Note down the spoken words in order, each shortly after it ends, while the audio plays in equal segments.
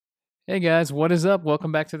Hey guys, what is up?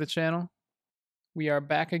 Welcome back to the channel. We are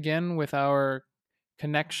back again with our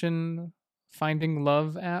connection finding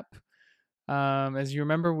love app. As you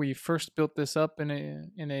remember, we first built this up in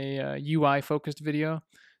a UI focused video.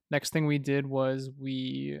 Next thing we did was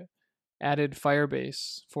we added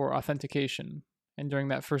Firebase for authentication. And during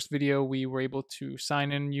that first video, we were able to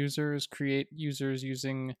sign in users, create users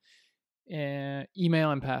using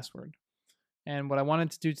email and password. And what I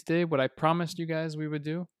wanted to do today, what I promised you guys we would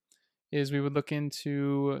do, is we would look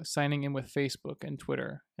into signing in with Facebook and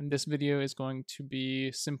Twitter. And this video is going to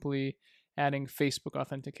be simply adding Facebook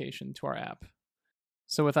authentication to our app.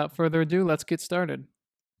 So without further ado, let's get started.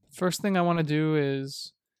 First thing I want to do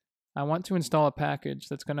is I want to install a package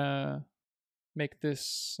that's going to make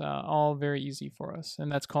this all very easy for us.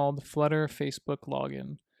 And that's called Flutter Facebook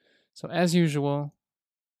Login. So as usual,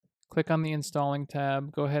 click on the installing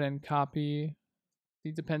tab, go ahead and copy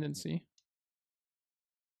the dependency.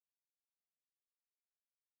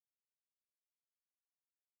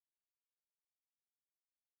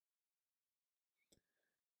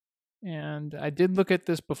 And I did look at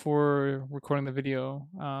this before recording the video,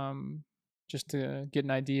 just to get an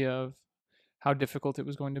idea of how difficult it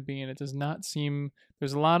was going to be. And it does not seem,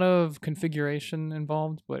 there's a lot of configuration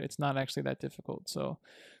involved, but it's not actually that difficult. So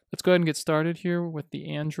let's go ahead and get started here with the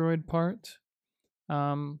Android part.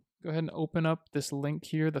 Go ahead and open up this link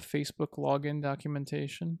here, the Facebook login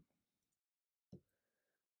documentation.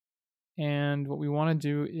 And what we want to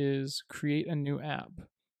do is create a new app.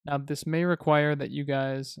 Now, this may require that you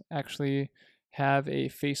guys actually have a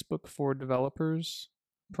Facebook for Developers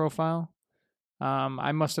profile.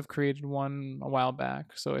 I must have created one a while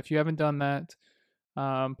back. So if you haven't done that,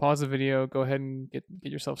 pause the video, go ahead and get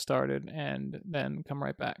yourself started, and then come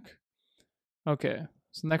right back. Okay,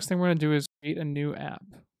 so next thing we're going to do is create a new app.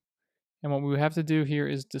 And what we have to do here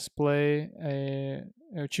is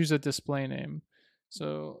choose a display name.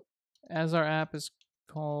 So as our app is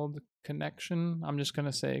called Connection, I'm just going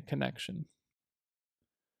to say Connection.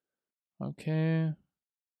 Okay.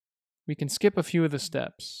 We can skip a few of the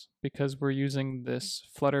steps because we're using this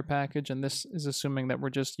Flutter package, and this is assuming that we're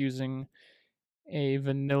just using a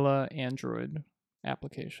vanilla Android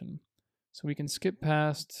application. So we can skip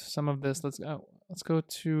past some of this. Let's go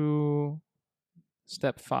to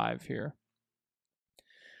step 5 here.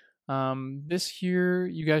 This here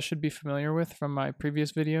you guys should be familiar with from my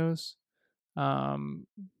previous videos.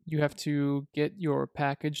 You have to get your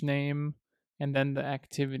package name and then the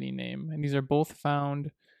activity name, and these are both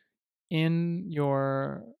found in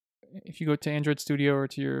your, if you go to Android Studio or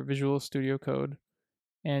to your Visual Studio Code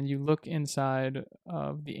and you look inside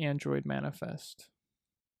of the Android manifest.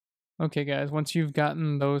 Okay guys, once you've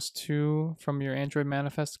gotten those two from your Android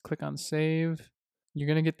manifest, click on save. You're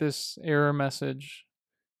going to get this error message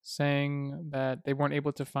saying that they weren't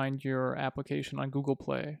able to find your application on Google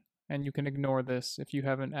Play, and you can ignore this if you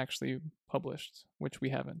haven't actually published, which we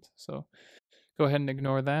haven't. So go ahead and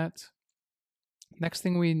ignore that. Next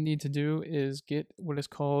thing we need to do is get what is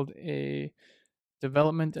called a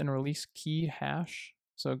development and release key hash.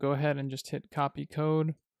 So go ahead and just hit copy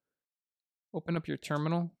code, open up your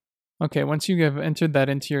terminal. Okay, once you have entered that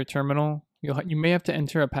into your terminal, you may have to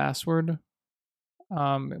enter a password,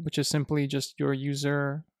 which is simply just your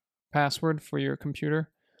user password for your computer.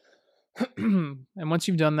 And once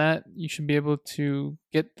you've done that, you should be able to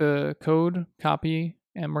get the code, copy,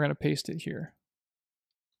 and we're going to paste it here.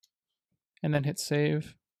 And then hit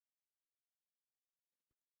save.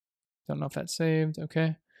 Don't know if that's saved.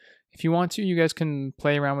 Okay. If you want to, you guys can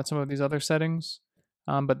play around with some of these other settings.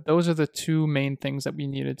 But those are the two main things that we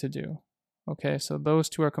needed to do. Okay, so those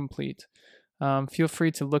two are complete. Feel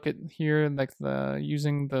free to look at here, like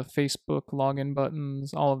using the Facebook login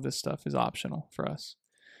buttons. All of this stuff is optional for us.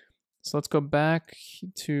 So let's go back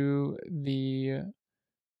to the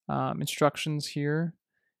instructions here,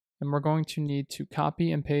 and we're going to need to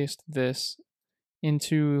copy and paste this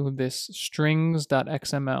into this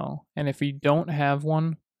strings.xml. And if we don't have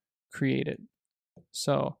one, create it.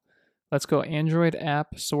 So let's go Android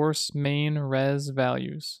app source main res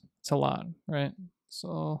values. It's a lot, right?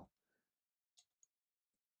 So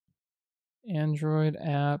Android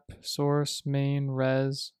app source main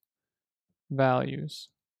res values.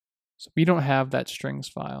 So we don't have that strings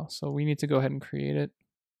file, so we need to go ahead and create it.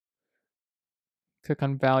 Click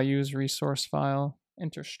on values resource file,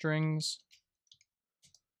 enter strings.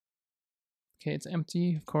 Okay, it's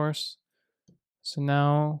empty, of course. So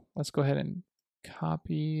now let's go ahead and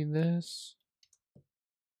copy this.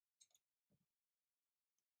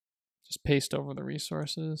 Just paste over the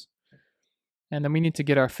resources. And then we need to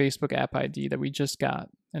get our Facebook app ID that we just got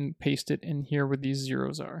and paste it in here where these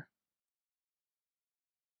zeros are.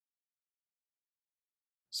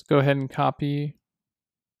 So go ahead and copy,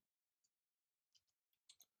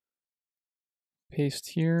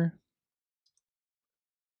 paste here,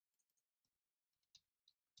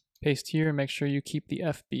 and make sure you keep the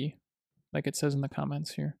FB like it says in the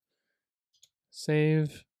comments here.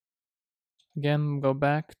 Save. Again, go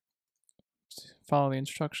back, follow the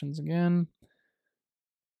instructions again.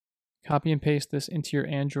 Copy and paste this into your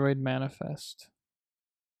Android manifest.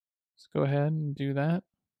 Let's go ahead and do that.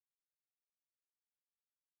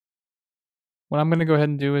 What I'm going to go ahead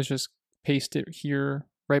and do is just paste it here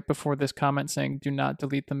right before this comment saying do not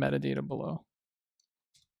delete the metadata below.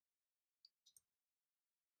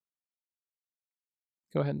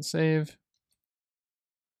 Go ahead and save.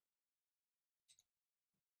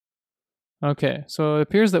 Okay, so it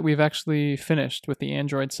appears that we've actually finished with the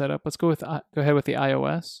Android setup. Let's go ahead with the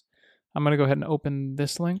iOS. I'm going to go ahead and open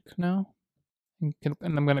this link now, and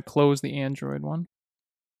I'm going to close the Android one.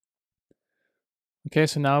 Okay,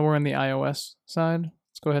 so now we're on the iOS side.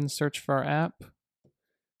 Let's go ahead and search for our app.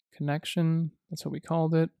 Connection, that's what we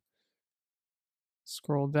called it.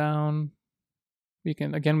 Scroll down. We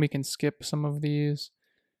can skip some of these.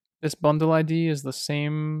 This bundle ID is the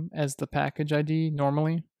same as the package ID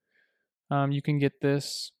normally. You can get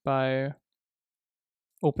this by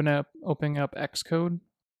opening up Xcode.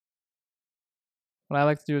 What I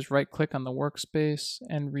like to do is right click on the workspace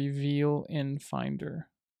and reveal in Finder.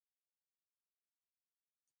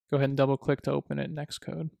 Go ahead and double click to open it in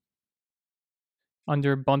Xcode.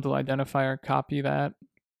 Under bundle identifier, copy that,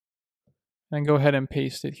 and go ahead and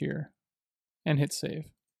paste it here and hit save.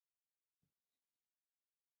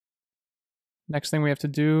 Next thing we have to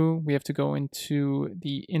do, we have to go into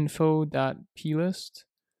the info.plist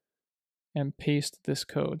and paste this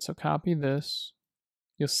code. So copy this.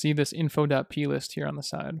 You'll see this info.plist here on the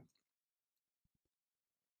side.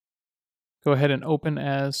 Go ahead and open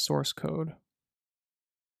as source code.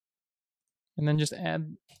 And then just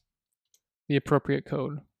add the appropriate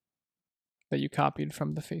code that you copied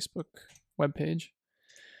from the Facebook webpage.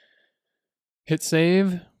 Hit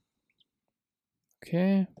save.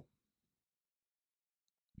 Okay.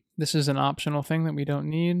 This is an optional thing that we don't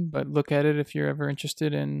need, but look at it if you're ever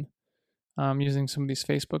interested in using some of these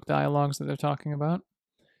Facebook dialogues that they're talking about.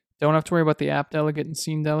 Don't have to worry about the app delegate and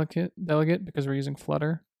scene delegate because we're using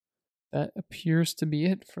Flutter. That appears to be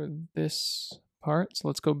it for this part. So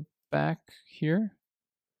let's go back here.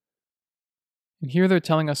 And here they're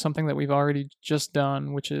telling us something that we've already just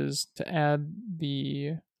done, which is to add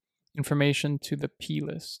the information to the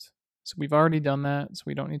plist. So we've already done that, so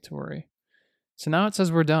we don't need to worry. So now it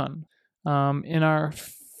says we're done. In our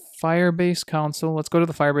Firebase console, let's go to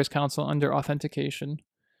the Firebase console under authentication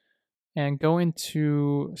and go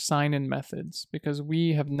into sign-in methods because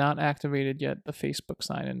we have not activated yet the Facebook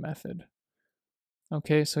sign-in method.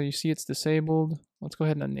 Okay, so you see it's disabled. Let's go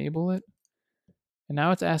ahead and enable it. And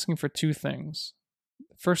now it's asking for two things.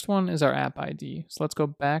 The first one is our app ID. So let's go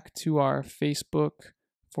back to our Facebook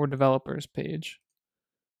for Developers page.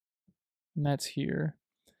 And that's here.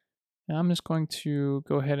 And I'm just going to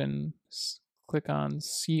go ahead and click on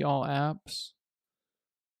See All Apps.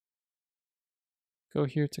 Go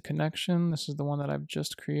here to Connection. This is the one that I've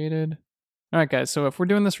just created. All right, guys, so if we're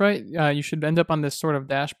doing this right, you should end up on this sort of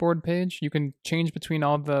dashboard page. You can change between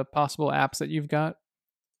all the possible apps that you've got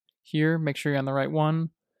here. Make sure you're on the right one.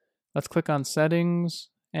 Let's click on Settings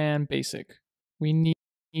and Basic. We need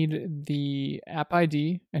the app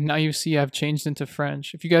ID, and now you see I've changed into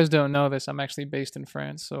French. If you guys don't know this, I'm actually based in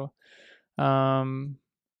France, so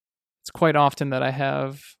it's quite often that I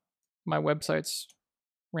have my websites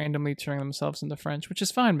randomly turning themselves into French, which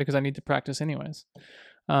is fine because I need to practice anyways.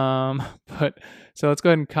 But so let's go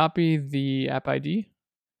ahead and copy the app ID,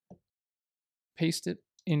 paste it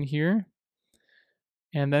in here,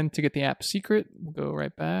 and then to get the app secret, we'll go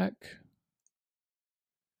right back.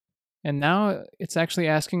 And now it's actually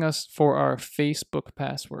asking us for our Facebook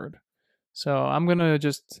password. So I'm going to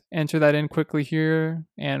just enter that in quickly here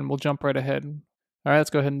and we'll jump right ahead. All right, let's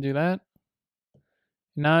go ahead and do that.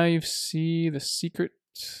 Now you see the secret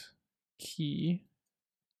key.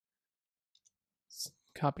 Let's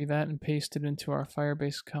copy that and paste it into our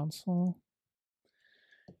Firebase console.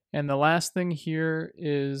 And the last thing here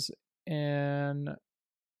is an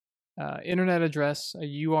internet address, a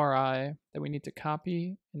URI that we need to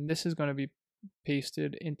copy, and this is going to be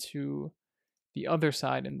pasted into the other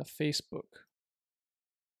side in the Facebook.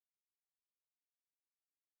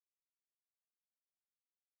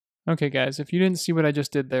 Okay guys, if you didn't see what I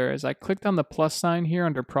just did there, is I clicked on the plus sign here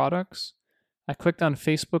under products, I clicked on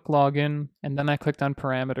Facebook login, and then I clicked on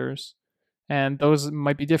parameters. And those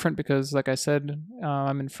might be different because, like I said,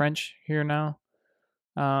 I'm in French here now.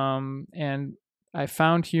 And I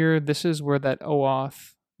found here, this is where that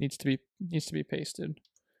OAuth needs to be pasted.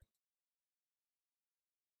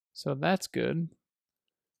 So that's good.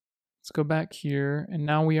 Let's go back here, and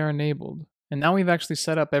now we are enabled. And now we've actually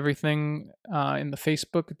set up everything in the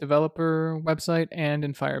Facebook developer website and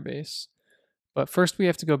in Firebase. But first we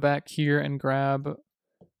have to go back here and grab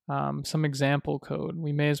some example code.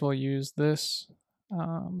 We may as well use this.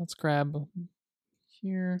 Let's grab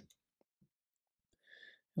here.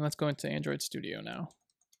 And let's go into Android Studio now.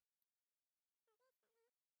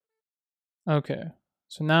 Okay,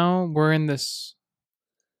 so now we're in this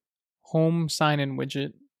home sign-in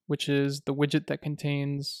widget, which is the widget that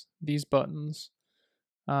contains these buttons.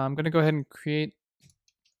 I'm going to go ahead and create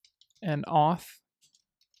an auth,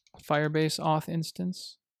 a Firebase auth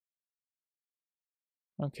instance.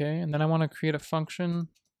 Okay, and then I want to create a function.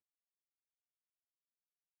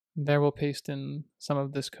 There we'll paste in some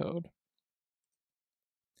of this code.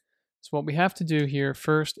 So what we have to do here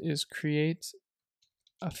first is create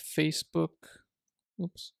a Facebook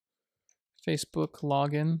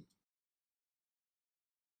login.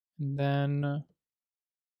 And then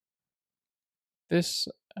this,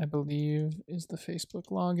 I believe, is the Facebook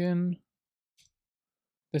login.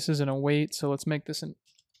 This is an await, so let's make this an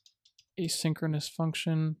asynchronous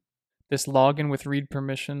function. This login with read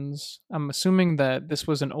permissions. I'm assuming that this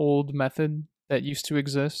was an old method that used to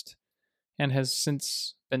exist and has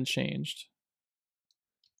since been changed.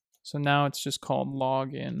 So now it's just called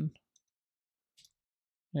login.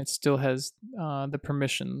 And it still has the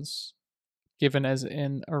permissions given as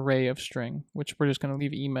an array of string, which we're just going to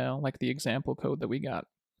leave email, like the example code that we got.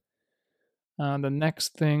 The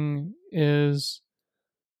next thing is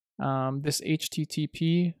this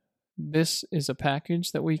HTTP. This is a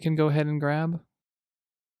package that we can go ahead and grab.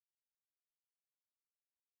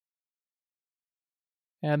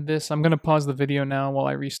 Add this. I'm going to pause the video now while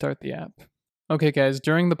I restart the app. Okay guys,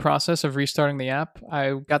 during the process of restarting the app,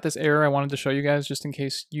 I got this error I wanted to show you guys just in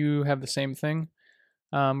case you have the same thing.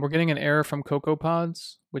 We're getting an error from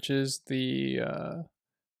CocoaPods, which is the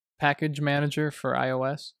package manager for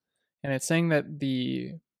iOS. And it's saying that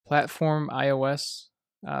the platform iOS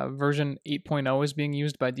version 8.0 is being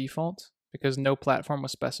used by default because no platform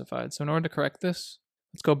was specified. So in order to correct this,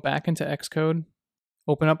 let's go back into Xcode,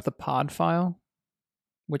 open up the pod file,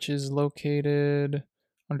 which is located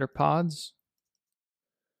under pods.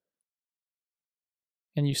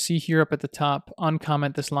 And you see here up at the top,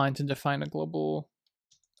 uncomment this line to define a global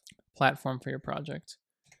platform for your project.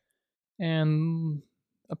 And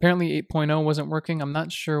apparently 8.0 wasn't working. I'm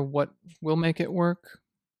not sure what will make it work.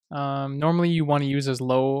 Normally you want to use as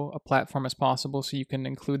low a platform as possible so you can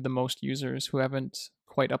include the most users who haven't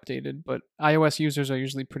quite updated, but iOS users are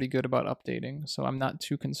usually pretty good about updating, so I'm not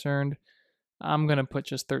too concerned. I'm going to put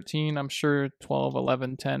just 13. I'm sure 12,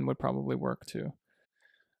 11, 10 would probably work too.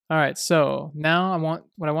 All right, so now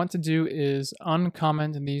what I want to do is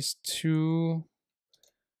uncomment these two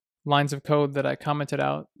lines of code that I commented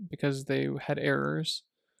out because they had errors.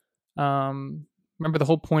 Remember the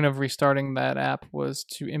whole point of restarting that app was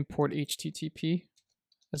to import HTTP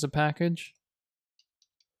as a package.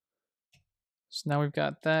 So now we've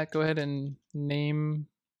got that. Go ahead and name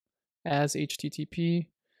as HTTP.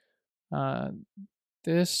 For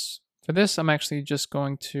this, I'm actually just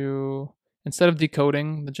going to, instead of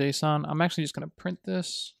decoding the JSON, I'm actually just going to print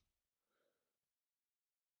this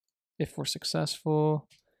if we're successful.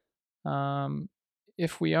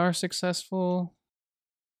 If we are successful,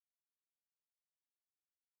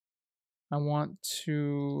 I want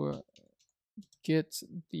to get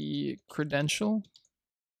the credential.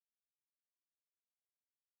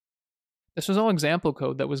 This was all example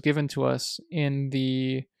code that was given to us in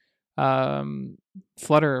the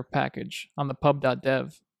Flutter package on the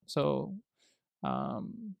pub.dev. So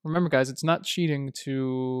remember, guys, it's not cheating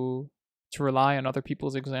to rely on other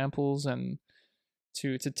people's examples and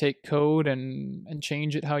to take code and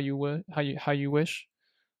change it how you wish.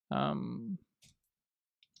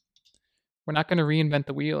 We're not going to reinvent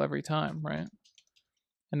the wheel every time, right?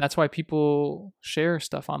 And that's why people share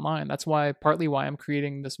stuff online. That's partly why I'm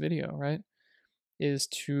creating this video, right? Is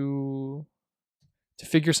to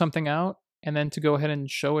figure something out and then to go ahead and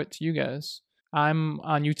show it to you guys. I'm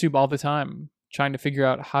on YouTube all the time trying to figure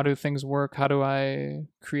out how do things work, how do I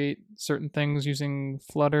create certain things using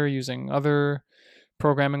Flutter, using other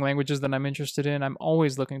programming languages that I'm interested in. I'm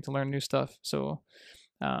always looking to learn new stuff. So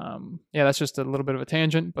yeah, that's just a little bit of a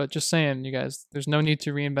tangent, but just saying, you guys, there's no need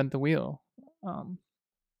to reinvent the wheel.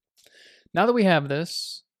 Now that we have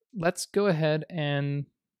this, let's go ahead and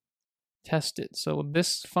test it. So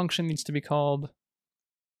this function needs to be called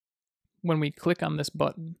when we click on this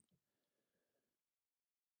button.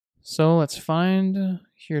 So let's find,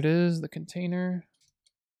 here it is, the container.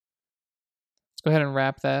 Let's go ahead and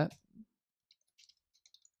wrap that.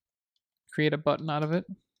 Create a button out of it.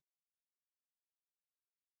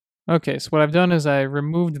 Okay, so what I've done is I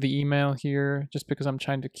removed the email here just because I'm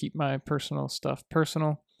trying to keep my personal stuff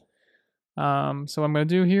personal. So what I'm going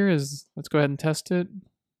to do here is let's go ahead and test it.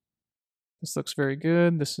 This looks very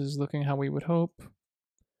good. This is looking how we would hope.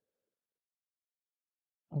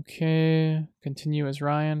 Okay, continue as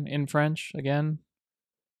Ryan in French again.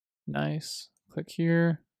 Nice. Click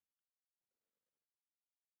here.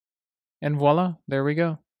 And voila, there we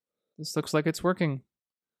go. This looks like it's working.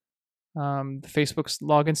 The Facebook's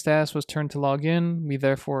login status was turned to login. We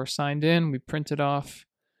therefore signed in. We printed off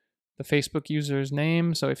the Facebook user's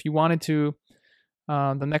name. So if you wanted to,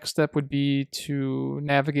 the next step would be to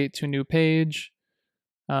navigate to a new page.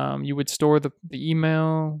 You would store the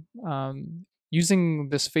email. Using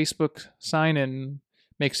this Facebook sign-in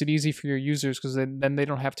makes it easy for your users because then they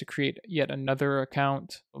don't have to create yet another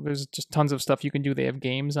account. There's just tons of stuff you can do. They have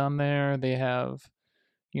games on there. They have,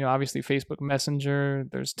 obviously Facebook Messenger.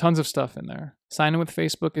 There's tons of stuff in there. Sign in with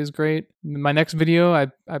Facebook is great. In my next video, I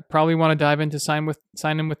probably want to dive into sign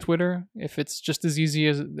in with Twitter. If it's just as easy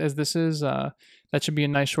as this is, that should be a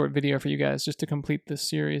nice short video for you guys just to complete this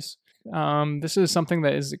series. This is something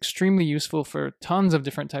that is extremely useful for tons of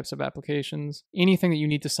different types of applications. Anything that you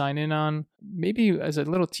need to sign in on. Maybe as a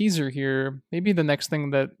little teaser here, maybe the next thing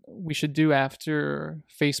that we should do after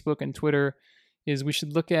Facebook and Twitter is we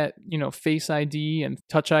should look at, Face ID and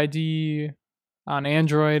Touch ID on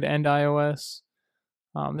Android and iOS.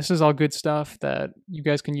 This is all good stuff that you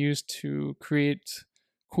guys can use to create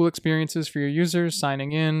cool experiences for your users,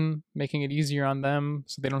 signing in, making it easier on them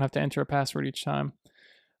so they don't have to enter a password each time.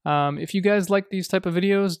 If you guys like these type of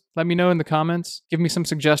videos, let me know in the comments. Give me some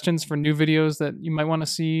suggestions for new videos that you might want to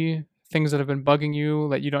see, things that have been bugging you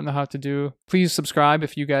that you don't know how to do. Please subscribe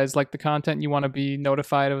if you guys like the content and you want to be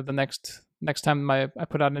notified of the next time I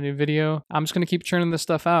put out a new video. I'm just going to keep churning this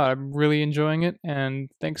stuff out. I'm really enjoying it, and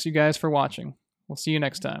thanks you guys for watching. We'll see you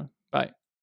next time. Bye.